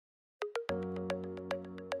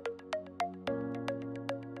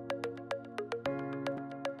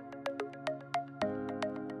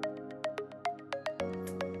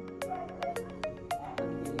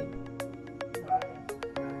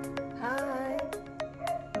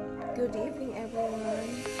Good evening, everyone.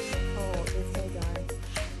 Oh, it's so dark.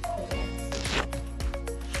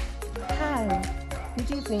 Hi. Good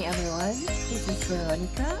evening, everyone. This is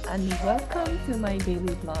Veronica, and welcome to my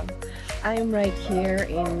daily vlog. I am right here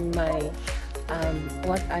in my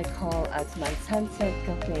what I call as my sunset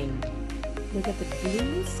cafe. Look at the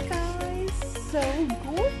blue skies, so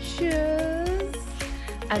gorgeous.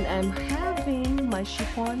 And I'm having my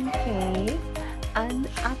chiffon cake and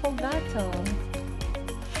affogato.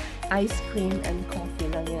 Ice cream and coffee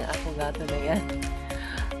lang yung affogato na yan.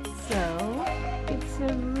 So, it's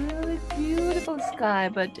a really beautiful sky,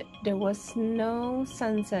 but there was no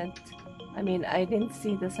sunset. I mean, I didn't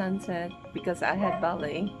see the sunset because I had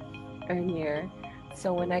ballet earlier.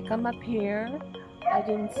 So when I come up here, I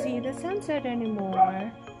didn't see the sunset anymore.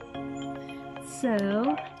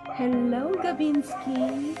 So, hello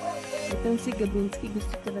Gabinski! Itong si Gabinski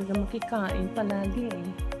gusto talaga makikain palagi eh.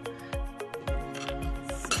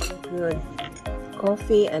 So good.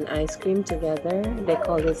 Coffee and ice cream together. They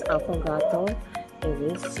call this affogato. It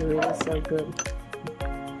is really so good.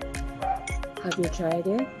 Have you tried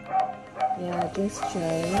it? Yeah, just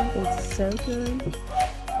try it. It's so good.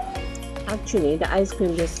 Actually, the ice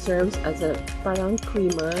cream just serves as a parang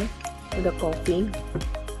creamer with the coffee.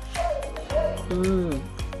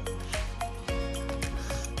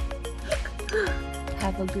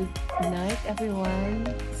 Have a good night, everyone.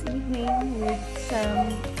 This evening with some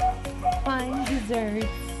fine desserts.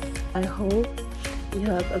 I hope you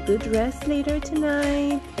have a good rest later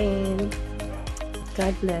tonight, and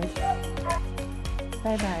God bless.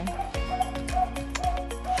 Bye bye.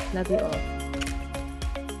 Love you all.